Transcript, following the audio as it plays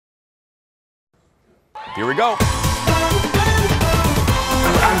Here we go.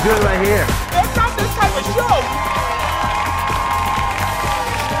 I'm good right here. That's not this type of show.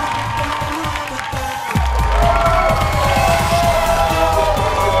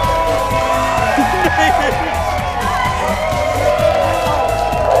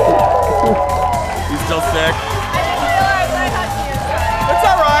 He's still sick. I didn't realize I had to use that. It's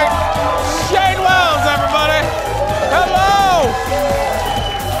all right. Shane Wells, everybody. Hello.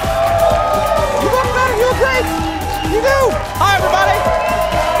 You look better. You look great. You do. Hi, everybody.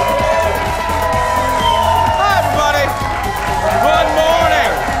 Hi, everybody. Good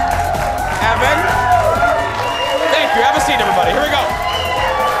morning. Evan. Thank you. Have a seat, everybody. Here we go.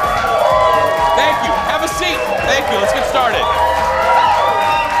 Thank you. Have a seat. Thank you. Let's get started.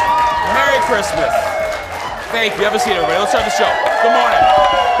 Merry Christmas. Thank you. Have a seat, everybody. Let's start the show. Good morning.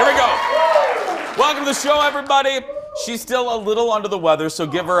 Here we go. Welcome to the show, everybody. She's still a little under the weather, so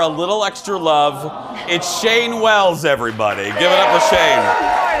give her a little extra love. It's Shane Wells, everybody. Give it up for Shane.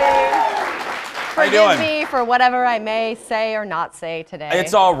 How you doing? Forgive me for whatever I may say or not say today.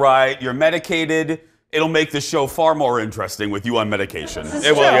 It's all right. You're medicated. It'll make the show far more interesting with you on medication. This is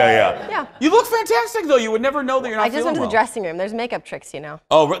It will, true. yeah. You look fantastic, though. You would never know that you're not I just went to the well. dressing room. There's makeup tricks, you know.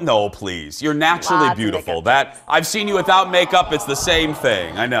 Oh, no, please. You're naturally Lots of beautiful. makeup I've seen you without makeup. It's the same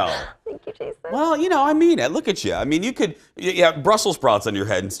thing. I know. Thank you, Jason. Well, you know, I mean it. Look at you. I mean, you could have Brussels sprouts on your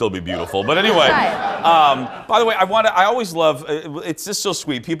head and still be beautiful. But anyway, by the way, I always love, it's just so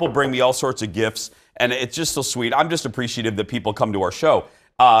sweet. People bring me all sorts of gifts, and it's just so sweet. I'm just appreciative that people come to our show.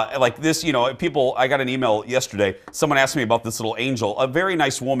 Like this, you know, I got an email yesterday. Someone asked me about this little angel. A very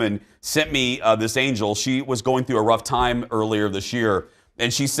nice woman sent me this angel. She was going through a rough time earlier this year.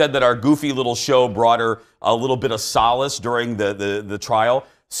 And she said that our goofy little show brought her a little bit of solace during the trial.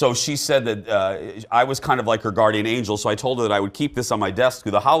 So she said that I was kind of like her guardian angel. So I told her that I would keep this on my desk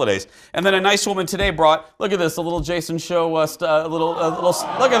through the holidays. And then a nice woman today brought, look at this, a little Jason Show, look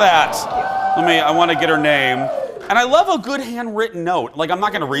at that. I want to get her name. And I love a good handwritten note. Like, I'm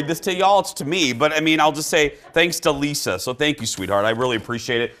not going to read this to y'all, it's to me, but I mean, I'll just say thanks to Lisa. So thank you, sweetheart. I really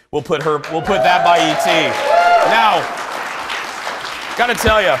appreciate it. We'll put that by ET. Now, gotta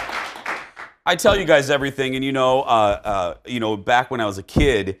tell you, I tell you guys everything, and you know, back when I was a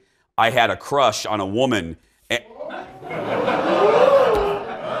kid, I had a crush on a woman.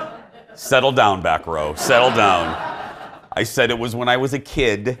 Settle down, back row. Settle down. I said it was when I was a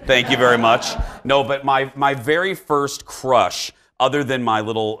kid. Thank you very much. No, but my very first crush, other than my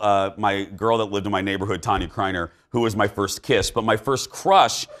little my girl that lived in my neighborhood, Tanya Kreiner, who was my first kiss, but my first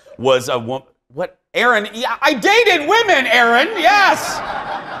crush was a woman. What? Aaron? Yeah, I dated women, Aaron. Yes.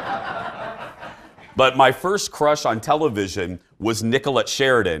 But my first crush on television was Nicolette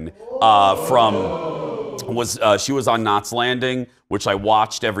Sheridan she was on Knots Landing, which I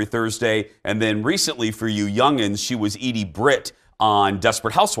watched every Thursday. And then recently, for you youngins, she was Edie Britt on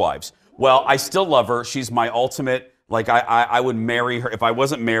Desperate Housewives. Well, I still love her. She's my ultimate, like, I would marry her. If I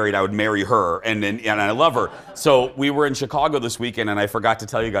wasn't married, I would marry her. And I love her. So we were in Chicago this weekend, and I forgot to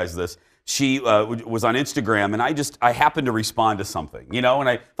tell you guys this. She was on Instagram, and I happened to respond to something, you know, and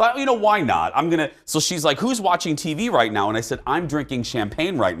I thought, you know, why not? So she's like, who's watching TV right now? And I said, I'm drinking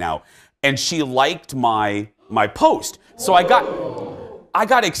champagne right now. And she liked my post. So I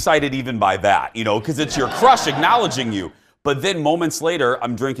got excited even by that, you know, because it's your crush acknowledging you. But then moments later,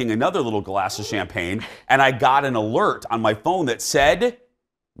 I'm drinking another little glass of champagne, and I got an alert on my phone that said,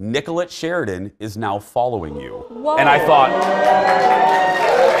 Nicolette Sheridan is now following you. Whoa. And I thought,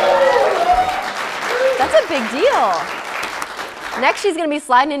 that's a big deal. Next, she's going to be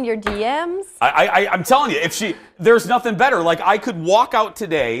sliding into your DMs. I'm telling you, there's nothing better. Like, I could walk out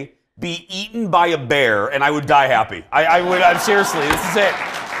today, be eaten by a bear, and I would die happy. I'm seriously, this is it.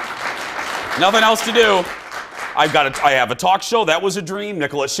 Nothing else to do. I have a talk show. That was a dream.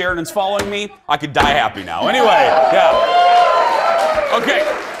 Nicolette Sheridan's following me. I could die happy now. Anyway, yeah. Okay.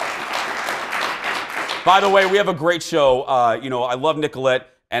 By the way, we have a great show. You know, I love Nicolette,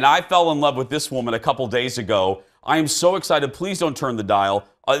 and I fell in love with this woman a couple days ago. I am so excited. Please don't turn the dial.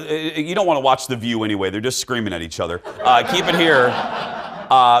 You don't want to watch The View anyway. They're just screaming at each other. Keep it here.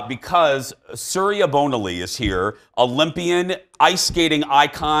 Because Surya Bonaly is here, Olympian, ice skating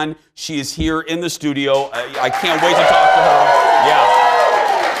icon. She is here in the studio. I can't wait to talk to her.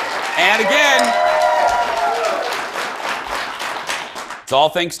 Yeah. And again, it's all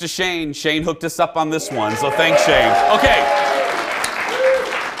thanks to Shane. Shane hooked us up on this one, so thanks, Shane. Okay.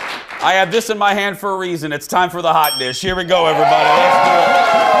 I have this in my hand for a reason. It's time for the hot dish. Here we go, everybody. Let's do it.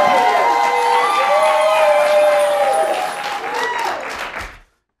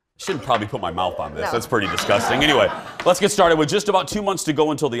 Shouldn't probably put my mouth on this. No. That's pretty disgusting. Anyway, let's get started. With just about 2 months to go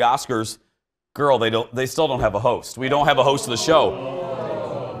until the Oscars, girl, they still don't have a host. We don't have a host of the show.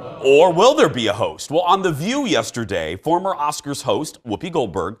 Or will there be a host? Well, on The View yesterday, former Oscars host Whoopi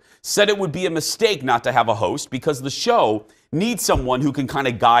Goldberg said it would be a mistake not to have a host because the show needs someone who can kind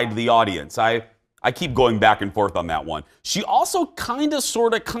of guide the audience. I keep going back and forth on that one. She also kind of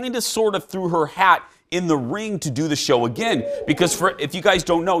sort of threw her hat in the ring to do the show again because if you guys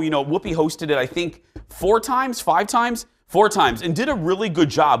don't know, Whoopi hosted it, I think 4 times, and did a really good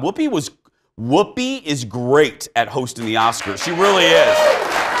job. Whoopi is great at hosting the Oscars. She really is.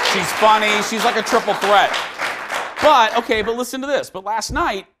 She's funny. She's like a triple threat. But listen to this. But last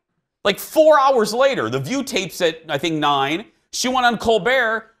night, like 4 hours later, The View tapes at, I think, 9. She went on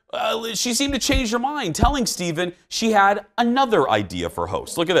Colbert. She seemed to change her mind, telling Steven she had another idea for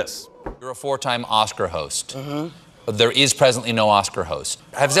host. Look at this. You're a 4-time Oscar host. There is presently no Oscar host.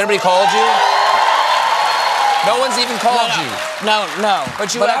 Has anybody called you? No one's even called you. No.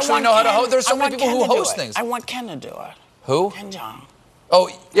 But you actually know how to host. There's so many people who host things. I want Ken to do it. Who? Ken Jeong. Oh,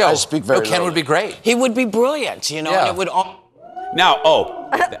 yeah. I speak very Ken would be great. He would be brilliant, Yeah. and it would all... Now,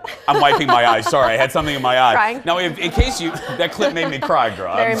 I'm wiping my eye. Sorry, I had something in my eye. Crying? Now, in case that clip made me cry,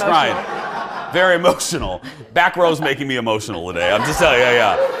 girl. Very I'm emotional. crying. Very emotional. Back row's making me emotional today. I'm just telling you,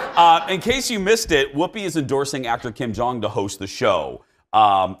 yeah. In case you missed it, Whoopi is endorsing actor Kim Jong to host the show.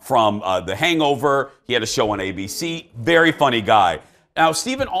 From The Hangover, he had a show on ABC. Very funny guy. Now,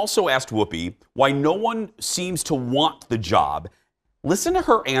 Steven also asked Whoopi why no one seems to want the job. Listen to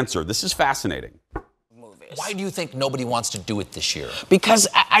her answer. This is fascinating. Why do you think nobody wants to do it this year? Because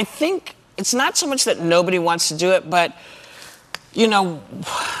I think it's not so much that nobody wants to do it, but,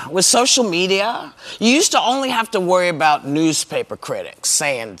 with social media, you used to only have to worry about newspaper critics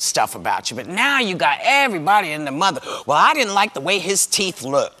saying stuff about you, but now you got everybody in the mother. Well, I didn't like the way his teeth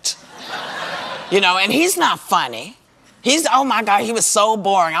looked. And he's not funny. Oh my God, he was so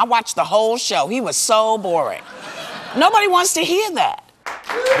boring. I watched the whole show. He was so boring. Nobody wants to hear that.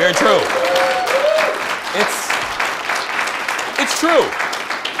 Very true. It's true.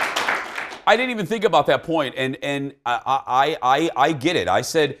 I didn't even think about that point, and I get it. I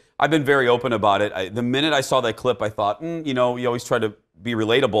said I've been very open about it. The minute I saw that clip, I thought, you always try to be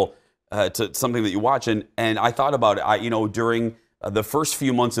relatable to something that you watch, and I thought about it. During the first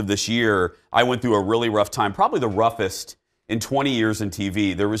few months of this year, I went through a really rough time, probably the roughest in 20 years in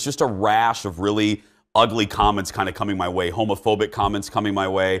TV. There was just a rash of really ugly comments kind of coming my way, homophobic comments coming my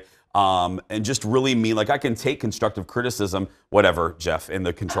way. And just really mean, like I can take constructive criticism, whatever, Jeff, in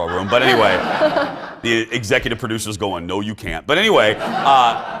the control room. But anyway, the executive producer's going, no, you can't. But anyway, and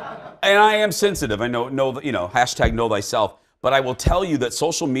I am sensitive. I know, hashtag know thyself. But I will tell you that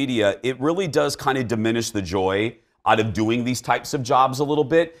social media, it really does kind of diminish the joy out of doing these types of jobs a little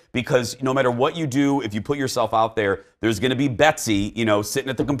bit, because no matter what you do, if you put yourself out there, there's going to be Betsy, sitting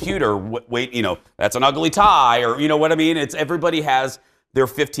at the computer, wait, that's an ugly tie, or what I mean? Everybody has their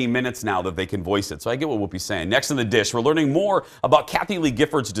 15 minutes now that they can voice it. So I get what Whoopi's saying. Next in the dish, we're learning more about Kathy Lee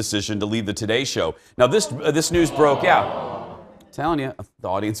Gifford's decision to leave the Today Show. Now this news broke, telling you, the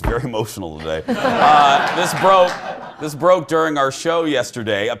audience is very emotional today. This broke during our show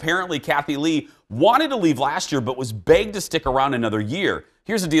yesterday. Apparently, Kathy Lee wanted to leave last year, but was begged to stick around another year.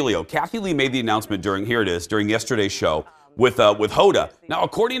 Here's the dealio. Kathy Lee made the announcement during yesterday's show with Hoda. Now,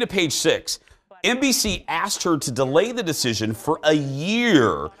 according to Page 6, NBC asked her to delay the decision for a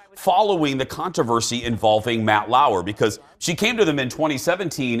year following the controversy involving Matt Lauer, because she came to them in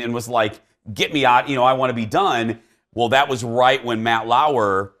 2017 and was like, get me out, I want to be done. Well, that was right when Matt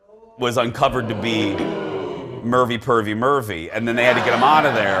Lauer was uncovered to be Murphy, and then they had to get him out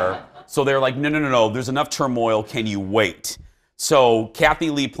of there. So they're like, no, there's enough turmoil, can you wait? So Kathy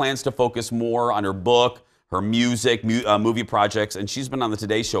Lee plans to focus more on her book, her music, movie projects, and she's been on the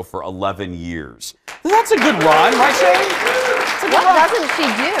Today Show for 11 years. That's a good run, right, Shay? What doesn't she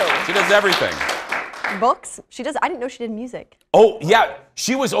do? She does everything. Books? She does. I didn't know she did music. Oh yeah,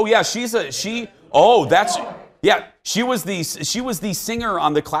 she was. Oh yeah, she was the singer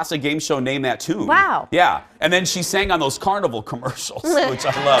on the classic game show Name That Tune. Wow. Yeah, and then she sang on those carnival commercials, which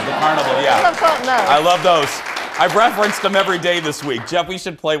I love. The carnival, yeah. I love quoting those. I love those. I've referenced them every day this week. Jeff, we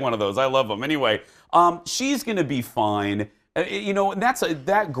should play one of those. I love them. Anyway, she's gonna be fine. And that's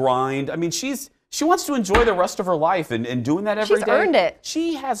that grind. I mean, she wants to enjoy the rest of her life and doing that every day. She's earned it.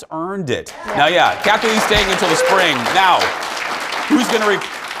 She has earned it. Yeah. Now, Kathy Lee's staying until the spring. Now,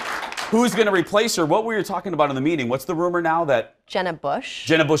 who's gonna replace her? What were you talking about in the meeting? What's the rumor now that Jenna Bush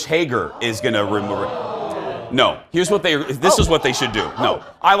Hager is gonna remove her? No. This is what they should do. No.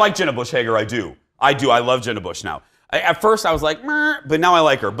 I like Jenna Bush Hager. I do. I love Jenna Bush now. At first I was like, meh, but now I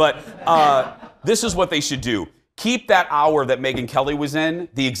like her. But this is what they should do. Keep that hour that Megyn Kelly was in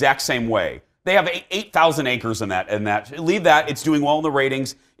the exact same way. They have 8,000 acres in that. Leave that. It's doing well in the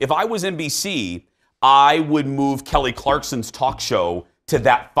ratings. If I was NBC, I would move Kelly Clarkson's talk show to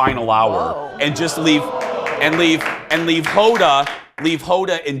that final hour and just leave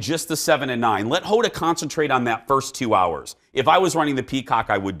Hoda in just the 7 and 9. Let Hoda concentrate on that first 2 hours. If I was running the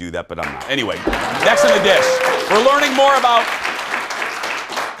Peacock, I would do that, but I'm not. Anyway, next in the dish, we're learning more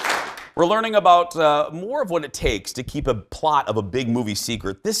of what it takes to keep a plot of a big movie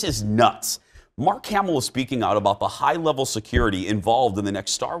secret. This is nuts. Mark Hamill is speaking out about the high-level security involved in the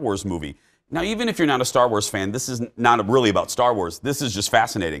next Star Wars movie. Now, even if you're not a Star Wars fan, this is not really about Star Wars. This is just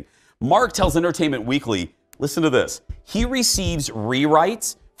fascinating. Mark tells Entertainment Weekly, listen to this. He receives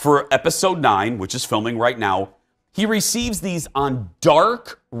rewrites for Episode 9, which is filming right now. He receives these on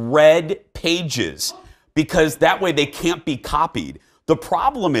dark red pages because that way they can't be copied. The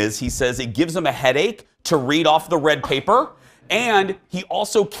problem is, he says, it gives him a headache to read off the red paper, and he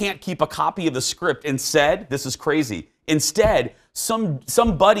also can't keep a copy of the script. Instead, this is crazy. Instead,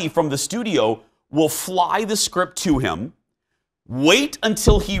 somebody from the studio will fly the script to him, wait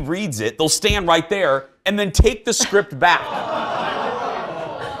until he reads it, they'll stand right there, and then take the script back.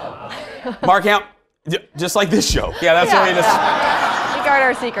 Mark Hamill, just like this show. Yeah, that's what we just... We guard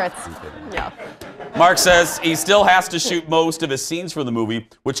our secrets. Yeah. Mark says he still has to shoot most of his scenes for the movie,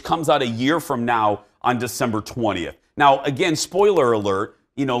 which comes out a year from now on December 20th. Now, again, spoiler alert,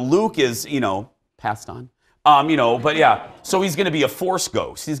 Luke is, passed on. But yeah, so he's going to be a Force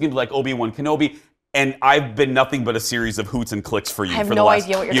ghost. He's going to be like Obi-Wan Kenobi. And I've been nothing but a series of hoots and clicks for you. I have for no the last,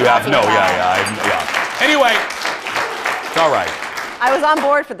 idea what you're you talking have, no, about. yeah. Anyway, it's all right. I was on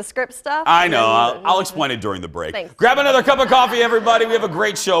board for the script stuff. I know. I'll explain it during the break. Thanks. Grab another cup of coffee, everybody. We have a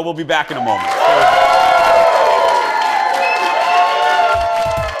great show. We'll be back in a moment.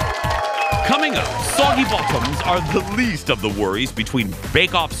 Coming up, soggy bottoms are the least of the worries between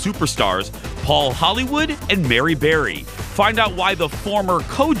Bake Off superstars Paul Hollywood and Mary Berry. Find out why the former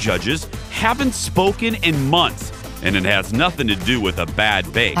co-judges haven't spoken in months. And it has nothing to do with a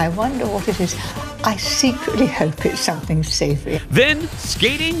bad bake. I wonder what it is. I secretly hope it's something savory. Then,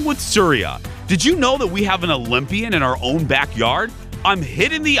 skating with Surya. Did you know that we have an Olympian in our own backyard? I'm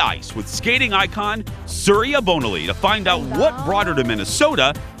hitting the ice with skating icon Surya Bonaly to find out what brought her to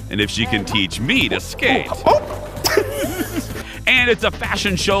Minnesota and if she can teach me to skate. And it's a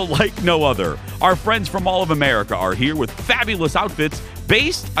fashion show like no other. Our friends from all of America are here with fabulous outfits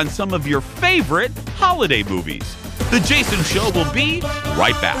based on some of your favorite holiday movies. The Jason Show will be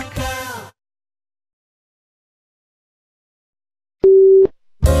right back.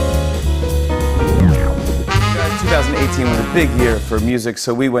 2018 was a big year for music,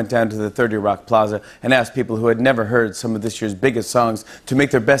 so we went down to the 30 Rock Plaza and asked people who had never heard some of this year's biggest songs to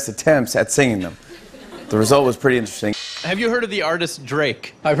make their best attempts at singing them. The result was pretty interesting. Have you heard of the artist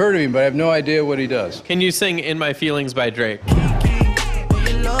Drake? I've heard of him, but I have no idea what he does. Can you sing In My Feelings by Drake?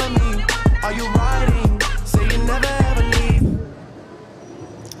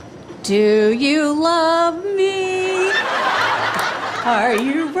 Do you love me? Are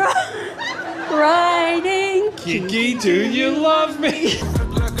you riding? Kiki, do you love me?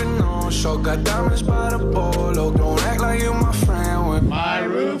 My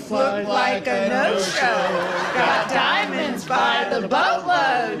roof looked like a no-show. Got diamonds by the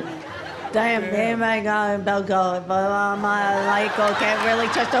boatload. Damn, I got a go, but Michael can't really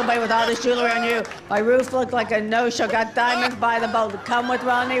trust nobody with all this jewelry on you. My roof looked like a no-show. Got diamonds by the boat. Come with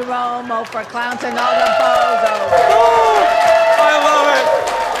Ronnie Romo for clowns and all the bozos. I love it.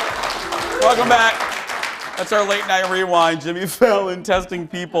 Welcome back. That's our late night rewind. Jimmy Fallon testing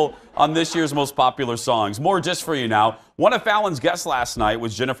people on this year's most popular songs. More just for you now. One of Fallon's guests last night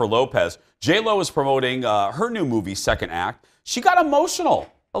was Jennifer Lopez. J-Lo is promoting her new movie, Second Act. She got emotional.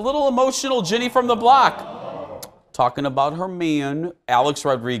 A little emotional Jenny from the block. Talking about her man, Alex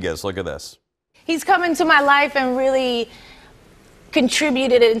Rodriguez. Look at this. He's come into my life and really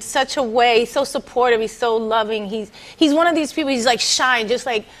contributed in such a way, so supportive, he's so loving. He's one of these people, he's like, shine, just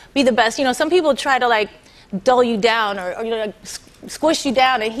like be the best. You know, some people try to like dull you down or like squish you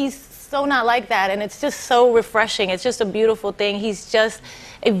down, and he's so not like that, and it's just so refreshing. It's just a beautiful thing. He's just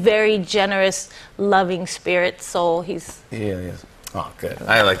a very generous, loving spirit soul. He's... Yeah, yes. Oh, good.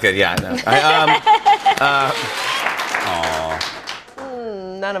 I like it. Yeah, no.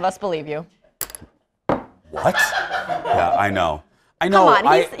 None of us believe you. What? Yeah, I know. I know. Come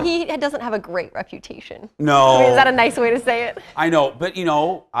on, he doesn't have a great reputation. No. I mean, is that a nice way to say it? I know, but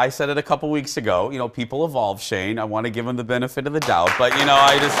I said it a couple weeks ago. People evolve, Shane. I want to give him the benefit of the doubt, but I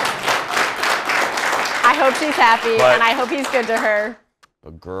hope she's happy, and I hope he's good to her.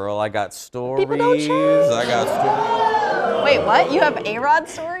 But girl, I got stories. People don't change. I got stories. Wait, what? You have A-Rod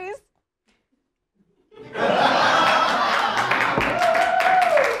stories?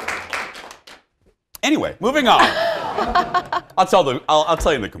 Anyway, moving on. I'll tell you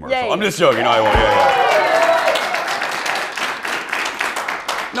in the commercial. Yay. I'm just joking. No, I won't. Yeah.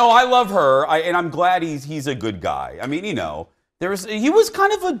 No, I love her, and I'm glad he's a good guy. I mean, you know, he was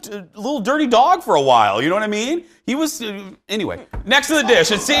kind of a little dirty dog for a while. You know what I mean? He was anyway. Next to the dish,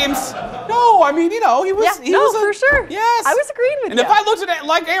 it seems. No, I mean, you know, he was. Yeah, for sure. Yes, I was agreeing with you. you. And if I looked at it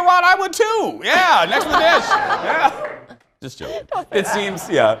like A-Rod, I would too. Yeah, next to the dish. Yeah. Just joking. It seems,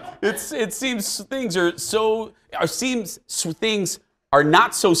 yeah. It seems things are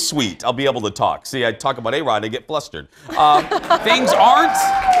not so sweet. I'll be able to talk. See, I talk about A-Rod, I get flustered. Things aren't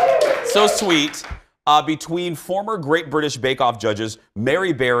so sweet between former Great British Bake Off judges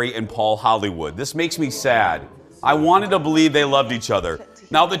Mary Berry and Paul Hollywood. This makes me sad. I wanted to believe they loved each other.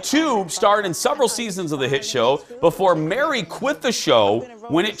 Now, the two starred in several seasons of the hit show before Mary quit the show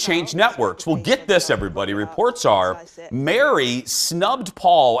when it changed networks. Well, get this, everybody. Reports are Mary snubbed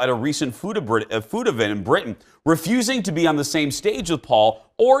Paul at a recent food event in Britain, refusing to be on the same stage with Paul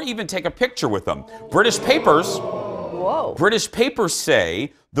or even take a picture with him. British papers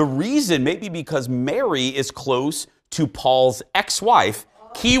say the reason may be because Mary is close to Paul's ex-wife,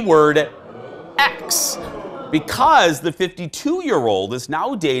 keyword ex. Because the 52-year-old is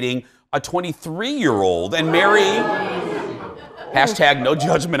now dating a 23-year-old, and Mary, hashtag no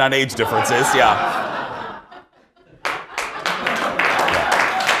judgment on age differences, yeah.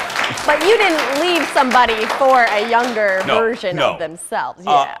 But you didn't leave somebody for a younger version of themselves.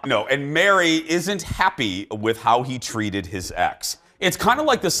 Yeah. No, and Mary isn't happy with how he treated his ex. It's kind of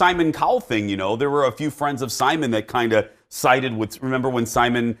like the Simon Cowell thing, you know. There were a few friends of Simon that kind of sided with, remember when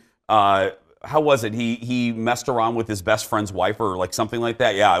Simon... how was it? He messed around with his best friend's wife or like something like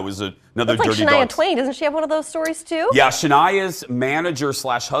that? Yeah, it was another That's dirty like Shania dog. Twain. Doesn't she have one of those stories too? Yeah, Shania's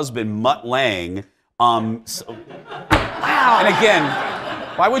manager/husband, Mutt Lang. Wow. And again,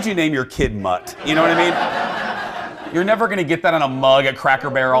 why would you name your kid Mutt? You know what I mean? You're never going to get that on a mug at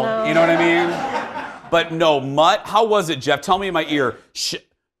Cracker Barrel. No. You know what I mean? But no, Mutt, how was it, Jeff? Tell me in my ear.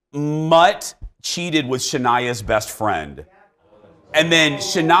 Mutt cheated with Shania's best friend. And then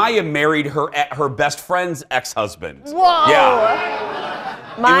Shania married her best friend's ex-husband. Whoa! Yeah.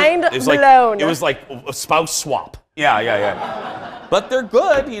 Mind it was blown. It was like a spouse swap. Yeah. But they're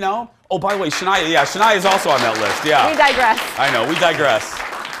good, you know. Oh, by the way, Shania is also on that list. Yeah. We digress. I know, we digress.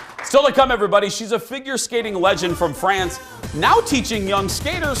 Still to come, everybody. She's a figure skating legend from France, now teaching young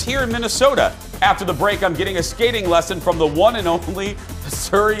skaters here in Minnesota. After the break, I'm getting a skating lesson from the one and only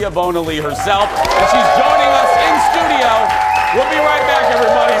Surya Bonaly herself, and she's joining us in studio. We'll be right back,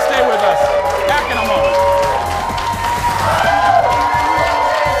 everybody. Stay with us. Back in a moment.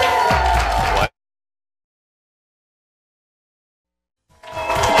 What?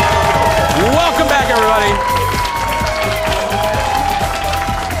 Welcome back, everybody.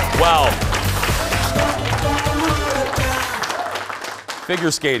 Well, figure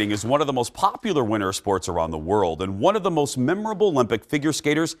skating is one of the most popular winter sports around the world, and one of the most memorable Olympic figure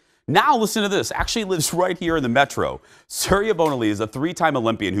skaters, now listen to this, actually lives right here in the Metro. Surya Bonaly is a three-time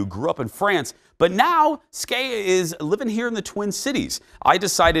Olympian who grew up in France, but now is living here in the Twin Cities. I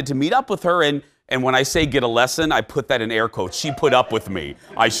decided to meet up with her, and when I say get a lesson, I put that in air quotes. She put up with me,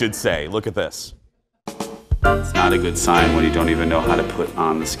 I should say. Look at this. It's not a good sign when you don't even know how to put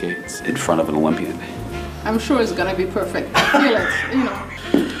on the skates in front of an Olympian. I'm sure it's gonna be perfect. I feel it, you know.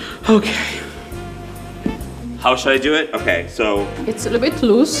 Okay. How should I do it? Okay, so... It's a little bit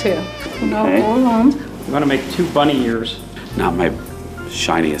loose here. So now Okay. hold on. I'm gonna make 2 bunny ears. Not my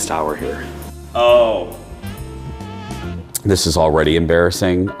shiniest hour here. Oh. This is already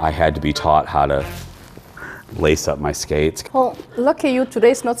embarrassing. I had to be taught how to lace up my skates. Well, lucky you,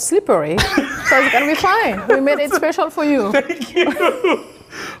 today's not slippery. So it's gonna be fine. We made it special for you. Thank you.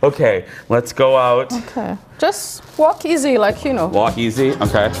 Okay, let's go out. Okay. Just walk easy, like, you know. Walk easy,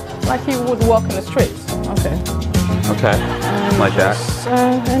 okay. Like you would walk in the streets. Okay. Okay, like that.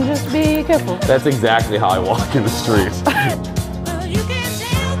 And just be careful. That's exactly how I walk in the streets.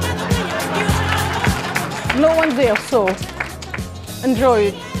 No one's there, so enjoy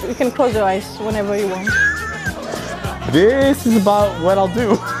it. You can close your eyes whenever you want. This is about what I'll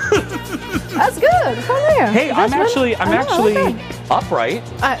do. That's good. Come here. Hey, I'm actually upright.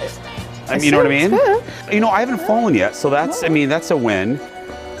 I mean, you know what I mean? Good. You know, I haven't fallen yet, so that's, I mean, that's a win.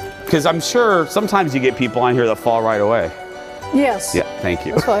 Because I'm sure sometimes you get people on here that fall right away. Yes. Yeah, thank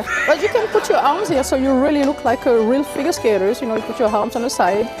you. That's why. But you can put your arms here, so you really look like a real figure skaters. You know, you put your arms on the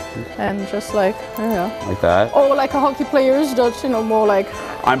side, and just like, Like that? or like a hockey players, just, you know, more like.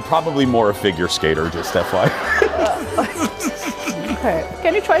 I'm probably more a figure skater, just FYI. Okay.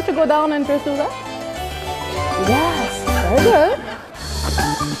 Can you try to go down and just do that? Yes, very good.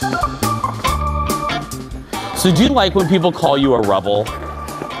 So do you like when people call you a rebel?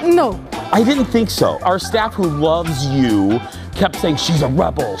 No. I didn't think so. Our staff who loves you kept saying she's a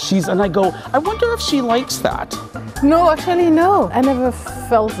rebel. And I go, I wonder if she likes that. No, actually, no. I never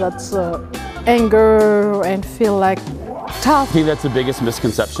felt that anger and feel like tough. I think that's the biggest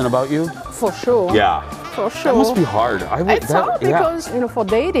misconception about you? For sure. Yeah. For sure. That must be hard. It's hard because, for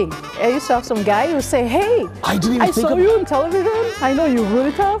dating, I used to have some guy who say, hey, I saw you on television. I know you're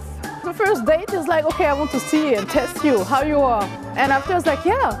really tough. The first date is like, okay, I want to see you and test you, how you are. And after it's like,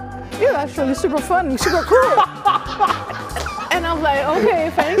 yeah, you're actually super fun, super cool. And I'm like, okay,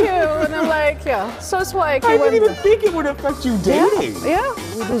 thank you. And I'm like, yeah. So it's like... I didn't even think it would affect you dating. Yeah.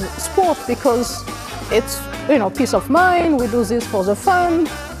 We do sport because it's, peace of mind. We do this for the fun.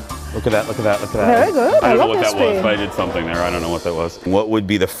 Look at that, look at that, look at that. Very good. I don't know love what that spin. was, but I did something there. I don't know what that was. What would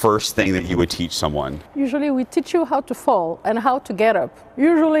be the first thing that you would teach someone? Usually we teach you how to fall and how to get up.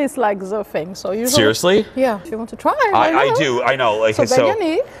 Usually it's like the thing. So usually, seriously? Yeah. If you want to try. I do. I know. Like, so bend your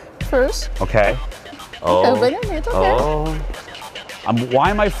knee first. Okay. Oh. Okay, bend your knee. It's okay. Oh. Why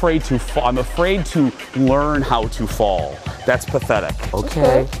am I afraid to fall? I'm afraid to learn how to fall. That's pathetic.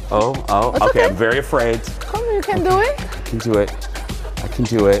 Okay. Oh. Okay. I'm very afraid. Come, you can do it. I can do it. I can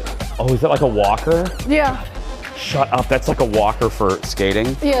do it. Oh, is that like a walker? Yeah. Shut up. That's like a walker for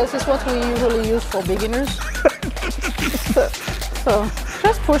skating? Yes, it's what we usually use for beginners. so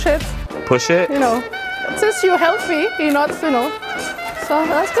just push it. Push it? Since you're healthy, you're not, so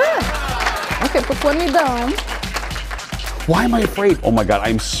that's good. Okay, put one knee down. Why am I afraid? Oh my God,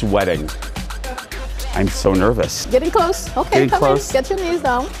 I'm sweating. I'm so nervous. Getting close. Okay, come in. Get your knees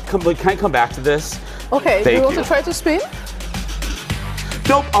down. Can I come back to this? Okay, Thank you want to try to spin?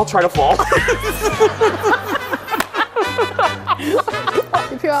 Nope, I'll try to fall.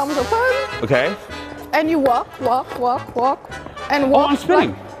 Keep your arms open. Okay. And you walk. And walk. Oh, I'm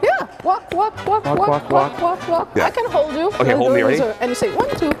spinning. Yeah, walk. Yeah. I can hold you. Okay, hold me, ready? And you say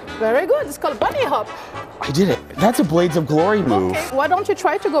 1, 2. Very good. It's called bunny hop. I did it. That's a Blades of Glory move. Okay. Why don't you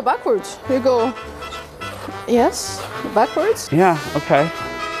try to go backwards? You go, yes, backwards. Yeah, okay.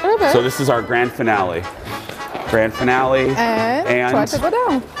 Okay. So this is our grand finale. Grand finale. And try to go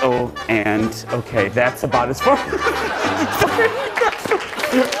down. Oh, and okay, that's about as far.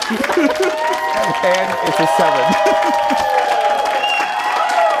 And it's a 7.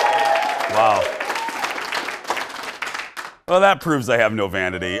 Wow. Well, that proves I have no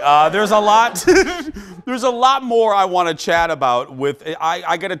vanity. There's a lot. There's a lot more I want to chat about with.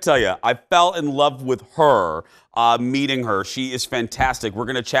 I got to tell you, I fell in love with her. Meeting her. She is fantastic. We're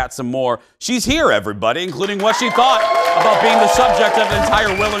going to chat some more. She's here, everybody, including what she thought about being the subject of an entire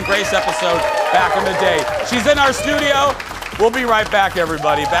Will and Grace episode back in the day. She's in our studio. We'll be right back,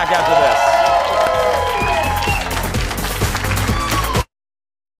 everybody. Back after this.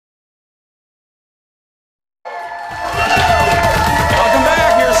 Welcome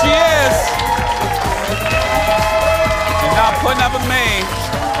back. Here she is. She's not putting up with me.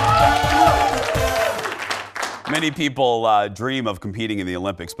 Many people dream of competing in the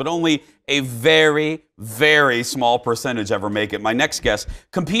Olympics, but only a very, very small percentage ever make it. My next guest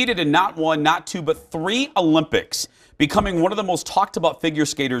competed in not 1, not 2, but 3 Olympics, becoming one of the most talked about figure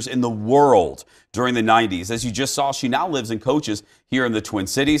skaters in the world during the 90s. As you just saw, she now lives and coaches here in the Twin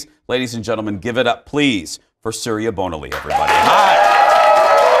Cities. Ladies and gentlemen, give it up, please, for Surya Bonaly, everybody. Hi.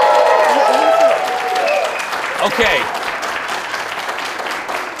 Okay.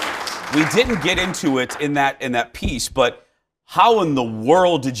 We didn't get into it in that piece, but how in the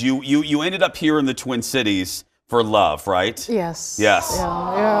world did you ended up here in the Twin Cities for love, right? Yes. Yes.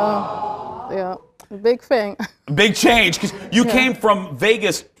 Yeah. Big thing. Big change, because you came from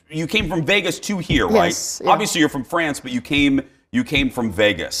Vegas. You came from Vegas to here, right? Yes. Yeah. Obviously, you're from France, but you came from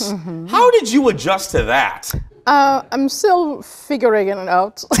Vegas. Mm-hmm. How did you adjust to that? I'm still figuring it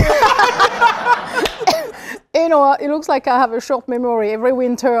out. It looks like I have a short memory. Every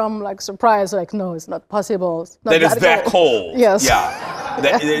winter, I'm like surprised, like, no, it's not possible. It's not that it's that cold. Yes. Yeah.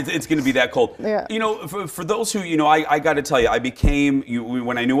 It's going to be that cold. Yeah. For those who, I got to tell you, I became,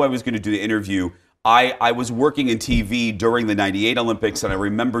 when I knew I was going to do the interview, I was working in TV during the 98 Olympics, and I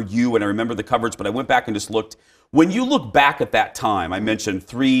remember you and I remember the coverage, but I went back and just looked. When you look back at that time, I mentioned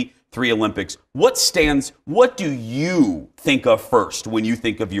three Olympics. What do you think of first when you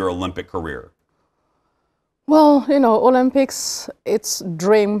think of your Olympic career? Well, Olympics, it's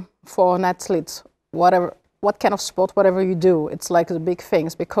dream for an athlete, what kind of sport, whatever you do. It's like the big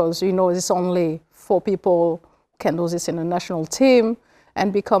things because, it's only 4 people can do this in a national team,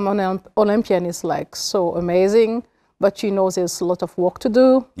 and become an Olympian is like so amazing. But, there's a lot of work to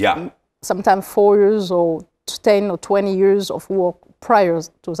do. Yeah. Sometimes 4 years or 10 or 20 years of work prior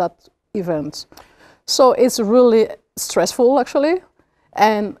to that event. So it's really stressful, actually.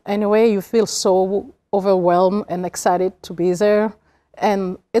 And anyway, you feel so overwhelmed and excited to be there.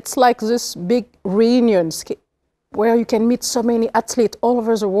 And it's like this big reunion where you can meet so many athletes all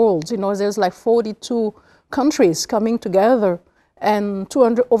over the world. You know, there's like 42 countries coming together and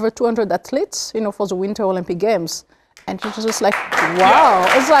over 200 athletes, you know, for the Winter Olympic Games. And it's just like, wow,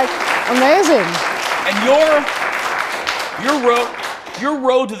 it's like amazing. And your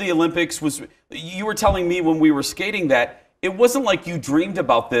road to the Olympics was, you were telling me when we were skating that it wasn't like you dreamed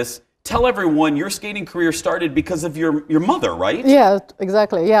about this. Tell everyone your skating career started because of your mother, right? Yeah,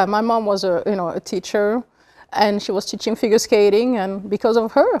 exactly. Yeah, my mom was a teacher, and she was teaching figure skating, and because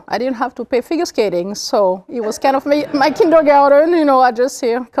of her, I didn't have to pay figure skating. So it was kind of my kindergarten, you know, I just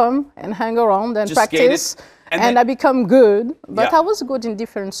here come and hang around and just practice. And I become good, but I was good in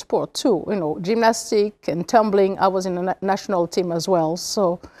different sports too, you know, gymnastics and tumbling. I was in a national team as well,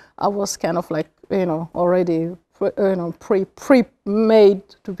 so I was kind of like, you know, already, you know, pre-made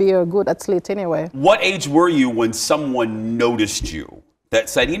to be a good athlete anyway. What age were you when someone noticed you that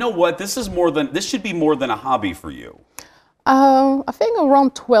said, you know what, this should be more than a hobby for you? I think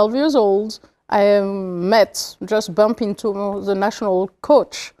around 12 years old, I just bumped into the national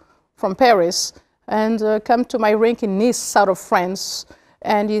coach from Paris, and come to my rink in Nice, south of France.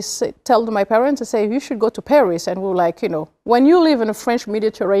 And he told my parents, he said, you should go to Paris. And we were like, you know, when you live in the French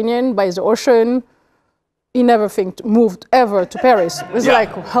Mediterranean by the ocean, he never moved ever to Paris. It's like,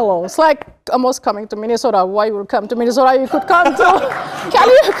 hello. It's like almost coming to Minnesota. Why you would come to Minnesota? You could come to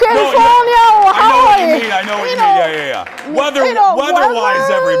California or Hawaii. I know what you mean. Yeah. Weather-wise,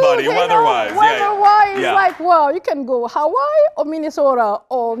 everybody. Weather-wise. Weather-wise, like, well, you can go Hawaii or Minnesota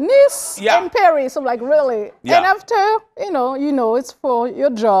or Nice and Paris. I'm like, really? Yeah. And after, you know, it's for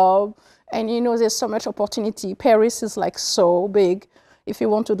your job. And, you know, there's so much opportunity. Paris is like so big if you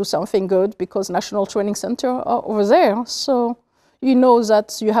want to do something good, because National Training Center are over there. So you know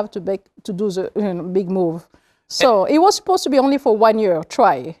that you have to do the big move. So it was supposed to be only for 1 year,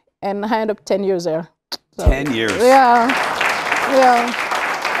 try. And I ended up 10 years there. So, 10 years. Yeah.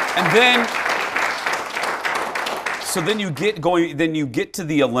 And then, so then you get going, then you get to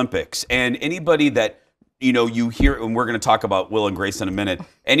the Olympics, and anybody that, you know, you hear, and we're going to talk about Will and Grace in a minute,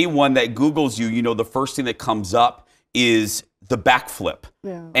 anyone that Googles you, you know, the first thing that comes up is the backflip.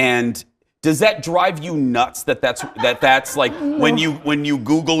 Yeah. And does that drive you nuts that's like when you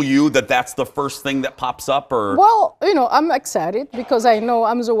Google you, that's the first thing that pops up? Or well, you know, I'm excited because I know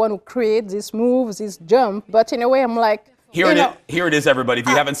I'm the one who creates this move, this jump, but in a way I'm like, here it is, everybody, if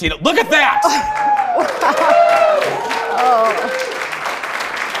you haven't seen it, look at that.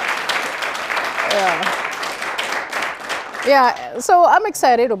 Yeah, so I'm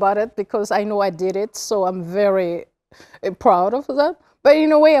excited about it because I know I did it, so I'm very proud of that. But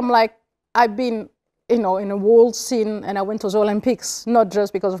in a way, I'm like, I've been, you know, in a world scene, and I went to the Olympics, not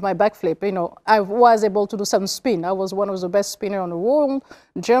just because of my backflip. You know, I was able to do some spin. I was one of the best spinners in the world,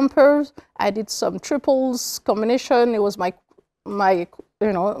 jumpers. I did some triples, combination. It was my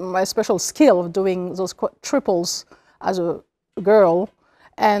special skill of doing those triples as a girl.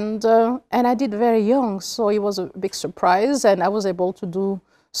 And I did very young, so it was a big surprise, and I was able to do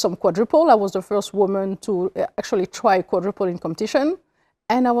some quadruple. I was the first woman to actually try quadruple in competition,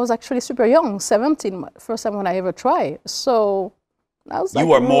 and I was actually super young, 17, first time when I ever tried. So I was like,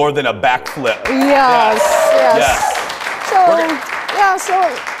 you are more than a backflip. Yes. So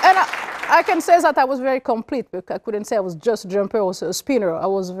and I can say that I was very complete, because I couldn't say I was just a jumper or a spinner. I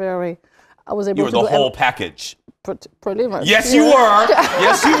was able to do You were the whole package. Pretty much. Yes, you were.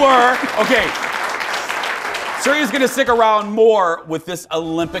 Yes, you were. Okay. Surya's going to stick around more with this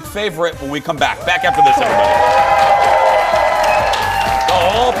Olympic favorite when we come back. Back after this, everybody. The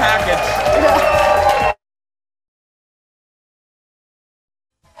whole package.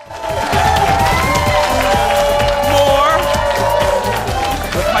 More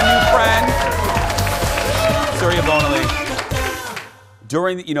with my new friend, Surya Bonaly.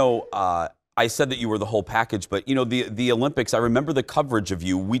 During, I said that you were the whole package, but the Olympics, I remember the coverage of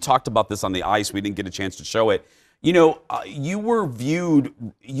you. We talked about this on the ice. We didn't get a chance to show it. You were viewed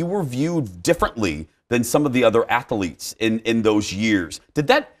differently than some of the other athletes in those years.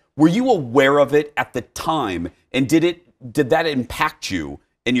 Were you aware of it at the time, and did that impact you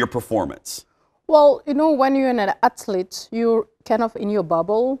in your performance? Well, when you're an athlete, you're kind of in your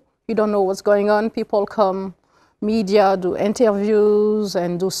bubble. You don't know what's going on. People come, media do interviews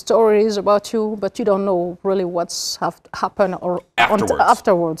and do stories about you, but you don't know really what's happened or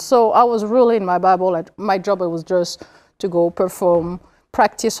afterwards. So I was really in my bubble. My job was just to go perform,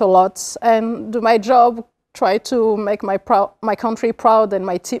 practice a lot, and do my job try to make my country proud and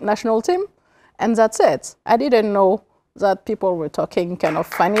my national team, and that's it. I didn't know that people were talking kind of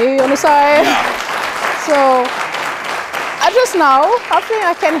funny on the side. Yeah. So I just now, I think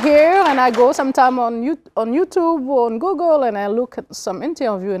I can hear, and I go sometime on YouTube or on Google, and I look at some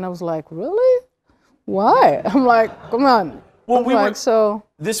interview, and I was like, really? Why? I'm like, come on. Well,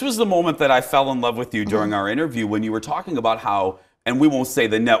 this was the moment that I fell in love with you during our interview when you were talking about how, and we won't say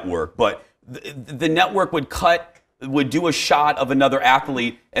the network, but the network would do a shot of another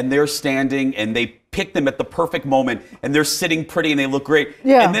athlete, and they're standing, and they pick them at the perfect moment, and they're sitting pretty, and they look great.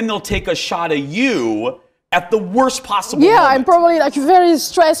 Yeah. And then they'll take a shot of you at the worst possible moment. I'm probably like very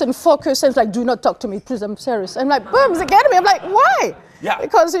stressed and focused, and it's like, do not talk to me, please, I'm serious. And like, boom, they get me. I'm like, why? Yeah.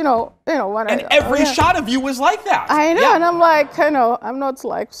 Because, when every shot of you was like that. I know, and I'm like, I'm not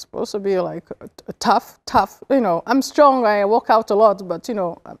like supposed to be like tough, I'm strong, I work out a lot, but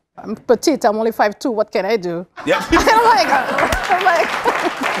I'm petite, I'm only 5'2", what can I do? Yeah. I'm like,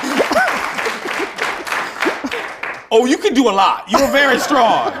 oh, you can do a lot. You were very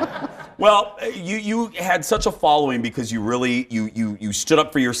strong. Well, you had such a following because you really, you stood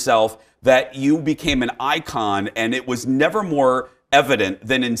up for yourself, that you became an icon, and it was never more evident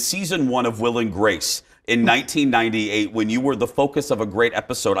than in season 1 of Will and Grace in 1998, when you were the focus of a great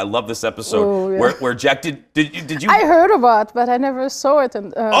episode. I love this episode where Jack did you? I heard about, but I never saw it.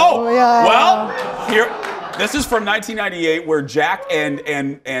 And well, here, this is from 1998, where Jack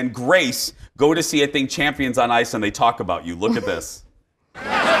and Grace go to see, I think, Champions on Ice, and they talk about you. Look at this.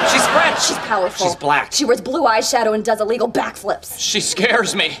 She's French. She's powerful. She's black. She wears blue eyeshadow and does illegal backflips. She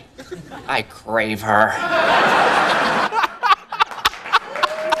scares me. I crave her.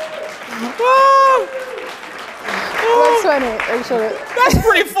 That's funny, actually. That's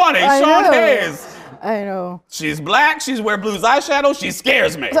pretty funny, Sean Hayes. I know. She's black, she's wearing blue eyeshadow, she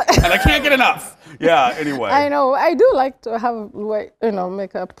scares me. And I can't get enough. Yeah, anyway. I know. I do like to have,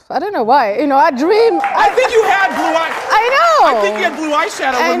 makeup. I don't know why. I dream. I think you had blue eyes. I know. I think you had blue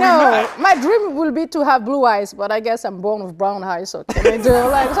eyeshadow when we met. My dream will be to have blue eyes, but I guess I'm born with brown eyes, so can I do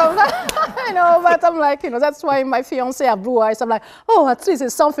I know, but I'm like, that's why my fiancé have blue eyes. I'm like, oh, at least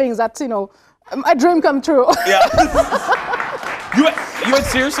it's something that, my dream come true. Yeah. You had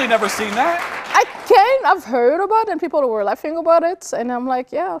seriously never seen that? I've heard about it, and people were laughing about it, and I'm like,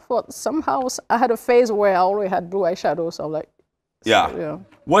 somehow I had a phase where I already had blue eyeshadow, so I'm like, yeah.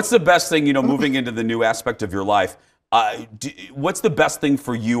 What's the best thing, moving into the new aspect of your life, what's the best thing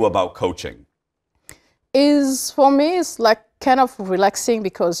for you about coaching? For me, it's like kind of relaxing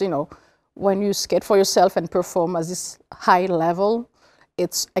because, when you skate for yourself and perform at this high level,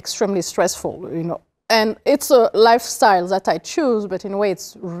 it's extremely stressful, And it's a lifestyle that I choose, but in a way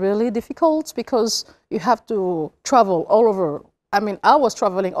it's really difficult because you have to travel all over. I mean, I was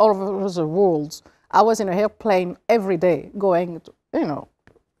traveling all over the world. I was in an airplane every day going to,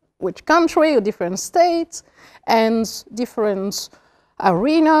 which country or different states and different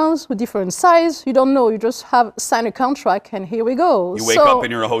arenas with different size. You don't know, you just have signed a contract and here we go. You wake up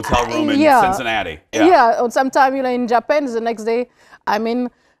in your hotel room in Cincinnati. Or sometime in Japan, the next day I'm in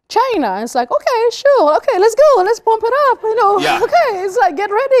China. And it's like, okay, sure, okay, let's go, let's pump it up, Okay, it's like, get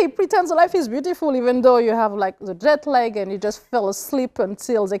ready, pretend the life is beautiful, even though you have like the jet lag and you just fell asleep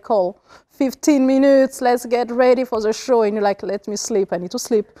until they call 15 minutes, let's get ready for the show, and you're like, let me sleep, I need to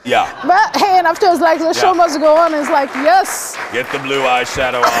sleep. Yeah. But hey, and after it's like, the show must go on, it's like, yes. Get the blue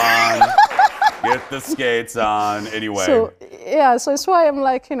eyeshadow on, get the skates on, anyway. So it's why I'm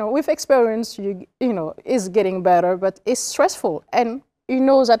like, with experience, it's getting better, but it's stressful. And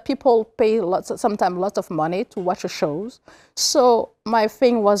that people pay sometimes lots of money to watch the shows. So my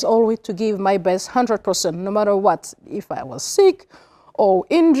thing was always to give my best 100%, no matter what. If I was sick or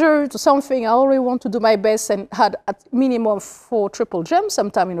injured or something, I always want to do my best, and had at minimum 4 triple jumps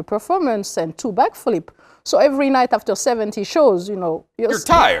sometime in a performance and 2 backflip. So every night after 70 shows, you're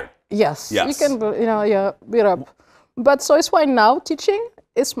tired. Yes. You can, beat up. But so it's why now teaching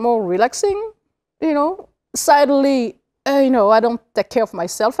is more relaxing, Sadly, I don't take care of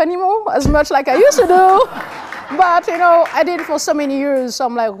myself anymore as much like I used to do. But, I did it for so many years, so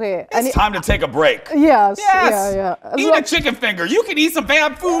I'm like, okay. It's time to take a break. Yes. Yes. Yeah. Eat a chicken finger. You can eat some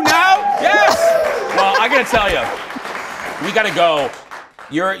bad food now. Yes. Well, I got to tell you, we got to go.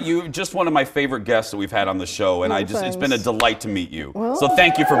 You're just one of my favorite guests that we've had on the show, and it's been a delight to meet you. Well, so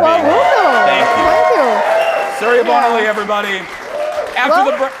thank you for being here. Thank you. Thank you. Surya Bonaly, everybody.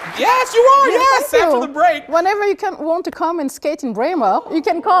 After the break. Yes, you are. Yes, after the break. Whenever you want to come and skate in Bremer, you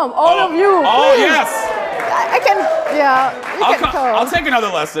can come. All of you. Oh, please. yes. I can, yeah. You can I'll take another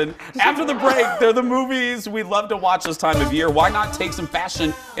lesson. After the break, they're the movies we love to watch this time of year. Why not take some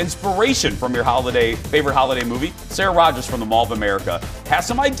fashion inspiration from your favorite holiday movie? Sarah Rogers from the Mall of America has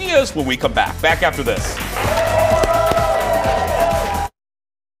some ideas when we come back. Back after this.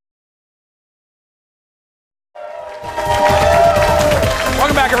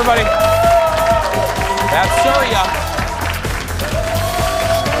 Welcome back, everybody. That's Surya.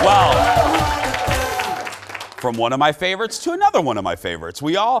 Well, from one of my favorites to another one of my favorites.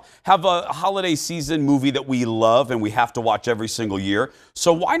 We all have a holiday season movie that we love and we have to watch every single year.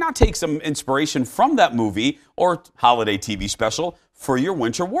 So why not take some inspiration from that movie or holiday TV special for your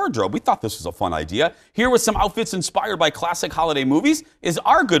winter wardrobe? We thought this was a fun idea. Here with some outfits inspired by classic holiday movies is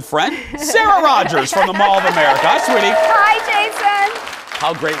our good friend, Sarah Rogers from the Mall of America. Hi, sweetie. Hi, Jason.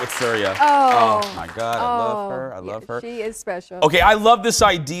 How great with Surya. Oh my God, I love her. I love her. She is special. Okay, I love this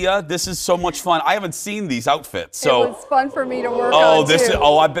idea. This is so much fun. I haven't seen these outfits, so. It was fun for me to work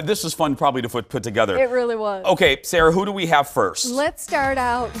on, I bet this was fun probably to put together. It really was. Okay, Sarah, who do we have first? Let's start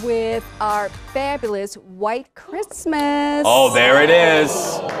out with our fabulous White Christmas. Oh, there it is.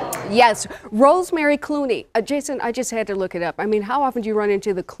 Yes, Rosemary Clooney. Jason, I just had to look it up. I mean, how often do you run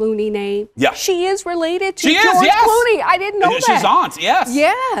into the Clooney name? Yeah. She is related to She is, George yes. Clooney. I didn't know that. She's aunt, yes.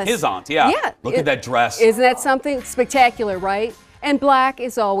 Yes. His aunt, yeah. Yeah. Look at that dress. Isn't that something spectacular, right? And black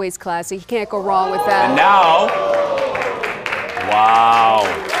is always classy. You can't go wrong with that. And now, wow.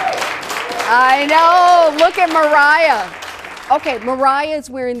 I know. Look at Mariah. Okay, Mariah is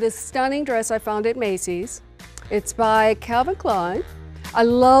wearing this stunning dress I found at Macy's. It's by Calvin Klein. I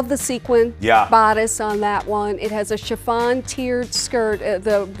love the sequin bodice on that one. It has a chiffon tiered skirt.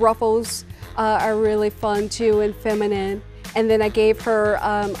 The ruffles are really fun too and feminine. And then I gave her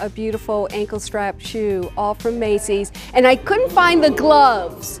a beautiful ankle strap shoe, all from Macy's. And I couldn't find the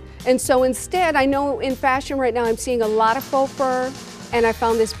gloves. And so instead, I know in fashion right now, I'm seeing a lot of faux fur. And I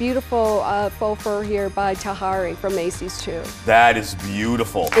found this beautiful faux fur here by Tahari from Macy's too. That is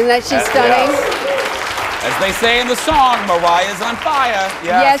beautiful. Isn't that she's stunning? Yes. As they say in the song, Mariah's on fire.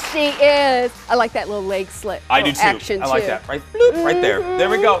 Yes, she is. I like that little leg slip. I do too. Action I like that. Right, bloop, right there. There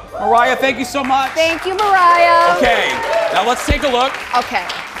we go. Mariah, thank you so much. Thank you, Mariah. Okay, now let's take a look. Okay.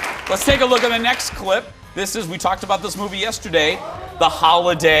 Let's take a look at the next clip. We talked about this movie yesterday, The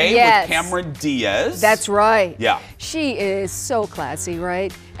Holiday with Cameron Diaz. That's right. Yeah. She is so classy,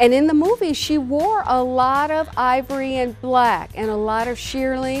 right? And in the movie, she wore a lot of ivory and black and a lot of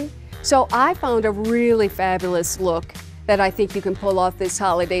shearling. So I found a really fabulous look that I think you can pull off this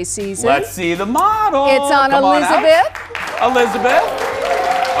holiday season. Let's see the model. It's on Elizabeth. Elizabeth.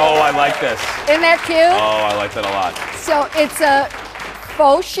 Oh, I like this. Isn't that cute? Oh, I like that a lot. So it's a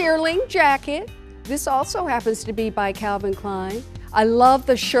faux shearling jacket. This also happens to be by Calvin Klein. I love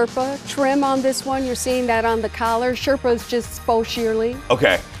the Sherpa trim on this one. You're seeing that on the collar. Sherpa is just faux shearling.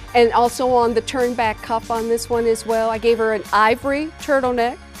 Okay. And also on the turn back cuff on this one as well. I gave her an ivory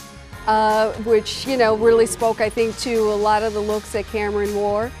turtleneck. Which, you know, really spoke, I think, to a lot of the looks that Cameron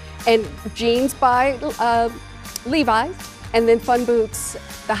wore. And jeans by Levi's, and then fun boots.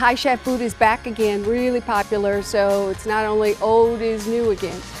 The high shaft boot is back again, really popular, so it's not only old, it's new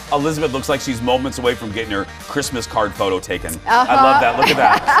again. Elizabeth looks like she's moments away from getting her Christmas card photo taken. I love that. Look at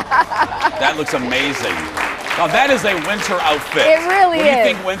that. That looks amazing. Now, that is a winter outfit. It really is. When you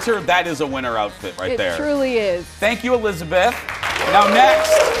think winter, that is a winter outfit right there. It truly is. Thank you, Elizabeth. Now,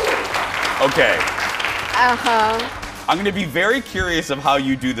 next. Okay. I'm going to be very curious of how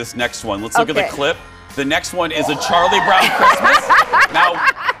you do this next one. Let's look at the clip. The next one is a Charlie Brown Christmas. Now,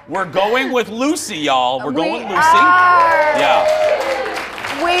 we're going with Lucy, y'all. We're going with Lucy.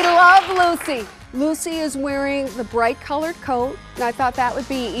 Yeah. We love Lucy. Lucy is wearing the bright colored coat, and I thought that would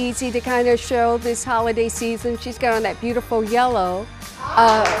be easy to kind of show this holiday season. She's got on that beautiful yellow,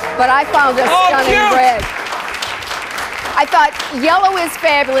 but I found a stunning red. I thought yellow is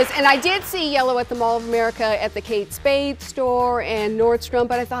fabulous, and I did see yellow at the Mall of America at the Kate Spade store and Nordstrom,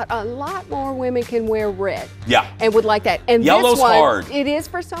 but I thought a lot more women can wear red. Yeah. And would like that. And yellow's this one, hard. It is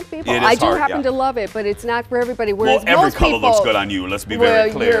for some people. It is I do hard, happen to love it, but it's not for everybody. Whereas well, every most color people, looks good on you. Let's be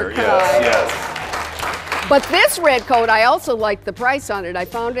very clear. Yes. But this red coat, I also like the price on it. I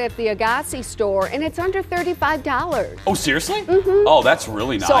found it at the Agassi store, and it's under $35. Oh, seriously? Mm-hmm. Oh, that's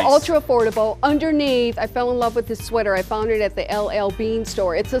really nice. So ultra affordable. Underneath, I fell in love with this sweater. I found it at the LL Bean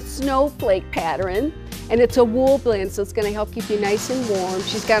store. It's a snowflake pattern, and it's a wool blend, so it's going to help keep you nice and warm.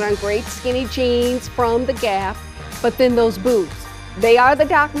 She's got on great skinny jeans from the Gap, but then those boots. They are the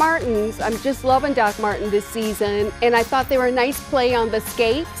Doc Martens. I'm just loving Doc Marten this season, and I thought they were a nice play on the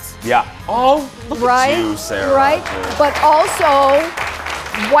skates. Yeah. Oh, look at you, Sarah. Right. But also,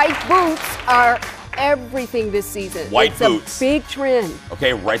 white boots are everything this season. White it's boots. A big trend.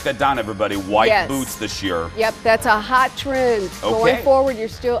 Okay, write that down, everybody. White Yes. boots this year. Yep, that's a hot trend. Okay. Going forward,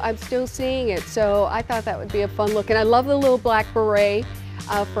 I'm still seeing it. So I thought that would be a fun look. And I love the little black beret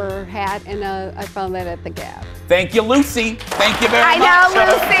for hat, and I found that at the Gap. Thank you, Lucy. Thank you very much. I know,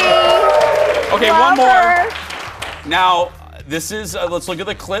 Lucy. Okay, Love one more. her. Now, this is, let's look at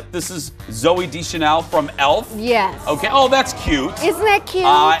the clip. This is Zooey Deschanel from Elf. Yes. Okay, oh, that's cute. Isn't that cute?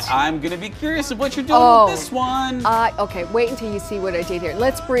 I'm going to be curious of what you're doing with this one. Okay, wait until you see what I did here.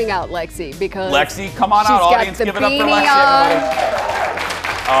 Let's bring out Lexi, because Lexi, come on she's out, got audience. the Give it up for beanie Lexi, on. everybody.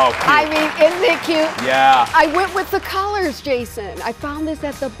 Oh, cute. I mean, isn't it cute? Yeah. I went with the colors, Jason. I found this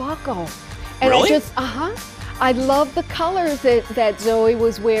at the Buckle. And Really? I just, I love the colors that Zoe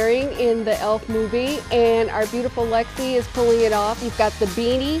was wearing in the Elf movie, and our beautiful Lexi is pulling it off. You've got the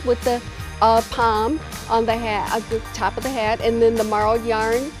beanie with the palm on the hat, at the top of the hat, and then the marled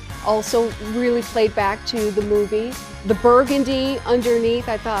yarn also really played back to the movie. The burgundy underneath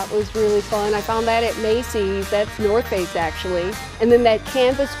I thought was really fun. I found that at Macy's. That's North Face, actually. And then that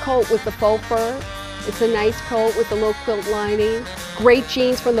canvas coat with the faux fur. It's a nice coat with the low quilt lining. Great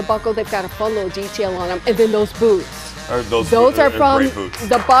jeans from the Buckle. They've got a fun little detail on them. And then those boots. Those are from great boots.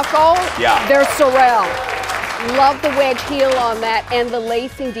 the Buckle. Yeah. They're Sorel. Love the wedge heel on that, and the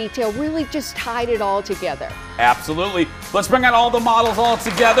lacing detail really just tied it all together. Absolutely. Let's bring out all the models all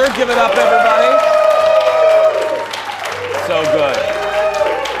together. Give it up, everybody. So good.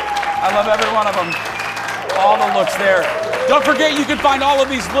 I love every one of them. All the looks there. Don't forget, you can find all of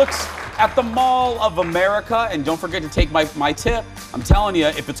these looks at the Mall of America. And don't forget to take my tip. I'm telling you,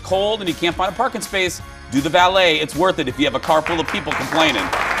 if it's cold and you can't find a parking space, do the valet. It's worth it if you have a car full of people complaining.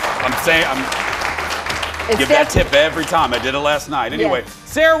 Give that tip every time. I did it last night. Anyway, Yes.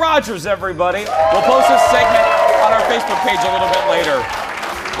 Sarah Rogers, everybody. We'll post this segment on our Facebook page a little bit later.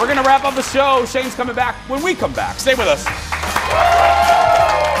 We're going to wrap up the show. Shane's coming back when we come back. Stay with us.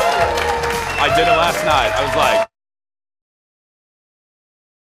 I did it last night. I was like...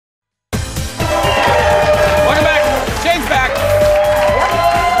 Welcome back. Shane's back.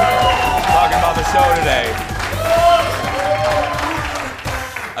 Talking about the show today.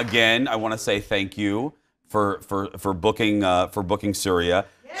 Again, I want to say thank you for booking Surya.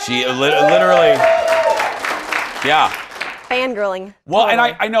 She literally, yeah. Fangirling. Well, and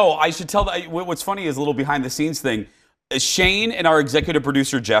I know I should tell that. What's funny is a little behind the scenes thing. Shane and our executive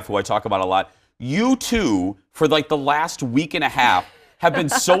producer Jeff, who I talk about a lot, you two for like the last week and a half have been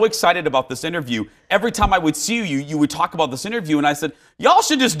so excited about this interview. Every time I would see you, you would talk about this interview, and I said, y'all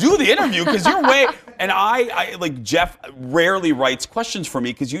should just do the interview because you're way. And I like Jeff rarely writes questions for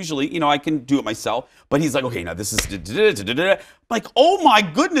me because usually, I can do it myself. But he's like, okay, now this is like, oh my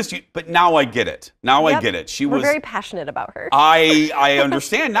goodness! But now I get it. Now I get it. We're very passionate about her. I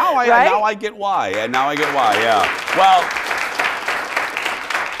understand now. Now I get why. And now I get why. Yeah. Well,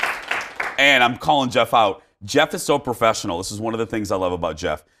 and I'm calling Jeff out. Jeff is so professional. This is one of the things I love about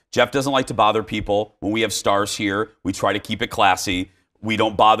Jeff. Jeff doesn't like to bother people. When we have stars here, we try to keep it classy. We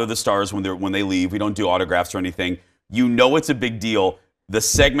don't bother the stars when they leave. We don't do autographs or anything. You know it's a big deal. The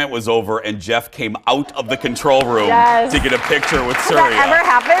segment was over, and Jeff came out of the control room to get a picture with Surya. Has that ever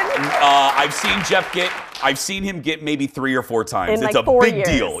happened? I've seen him get maybe 3 or 4 times. In it's like a 4 big years.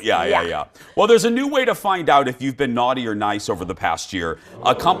 deal. Yeah. Well, there's a new way to find out if you've been naughty or nice over the past year.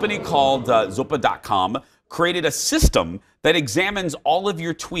 A company called Zuppa.com created a system that examines all of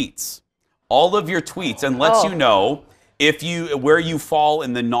your tweets, and lets you know where you fall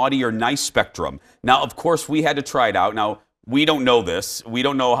in the naughty or nice spectrum. Now, of course, we had to try it out. Now, we don't know this. We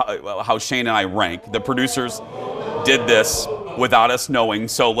don't know how Shane and I rank. The producers did this without us knowing.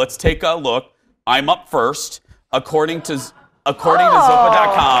 So let's take a look. I'm up first. According to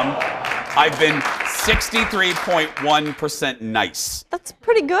Zuppa.com, I've been 63.1% nice. That's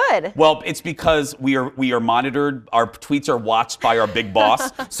pretty good. Well, it's because we are monitored. Our tweets are watched by our big boss,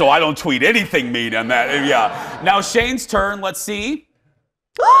 so I don't tweet anything mean on that. Yeah. Now Shane's turn. Let's see.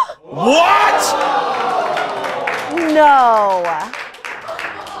 What? No.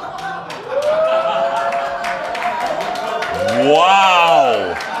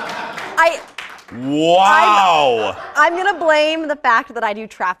 Wow. Wow. I'm going to blame the fact that I do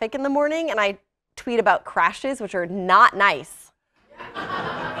traffic in the morning and I tweet about crashes, which are not nice.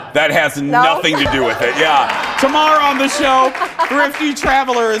 That has nothing to do with it. Yeah. Tomorrow on the show, Thrifty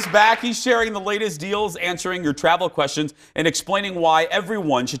Traveler is back. He's sharing the latest deals, answering your travel questions, and explaining why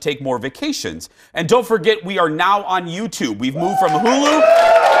everyone should take more vacations. And don't forget, we are now on YouTube. We've moved from Hulu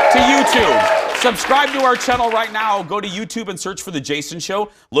to YouTube. Subscribe to our channel right now. Go to YouTube and search for The Jason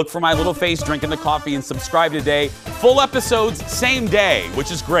Show. Look for my little face drinking the coffee and subscribe today. Full episodes, same day, which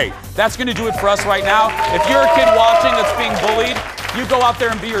is great. That's going to do it for us right now. If you're a kid watching that's being bullied, you go out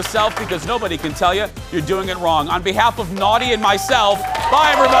there and be yourself because nobody can tell you you're doing it wrong. On behalf of Naughty and myself,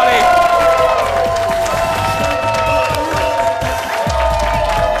 bye, everybody.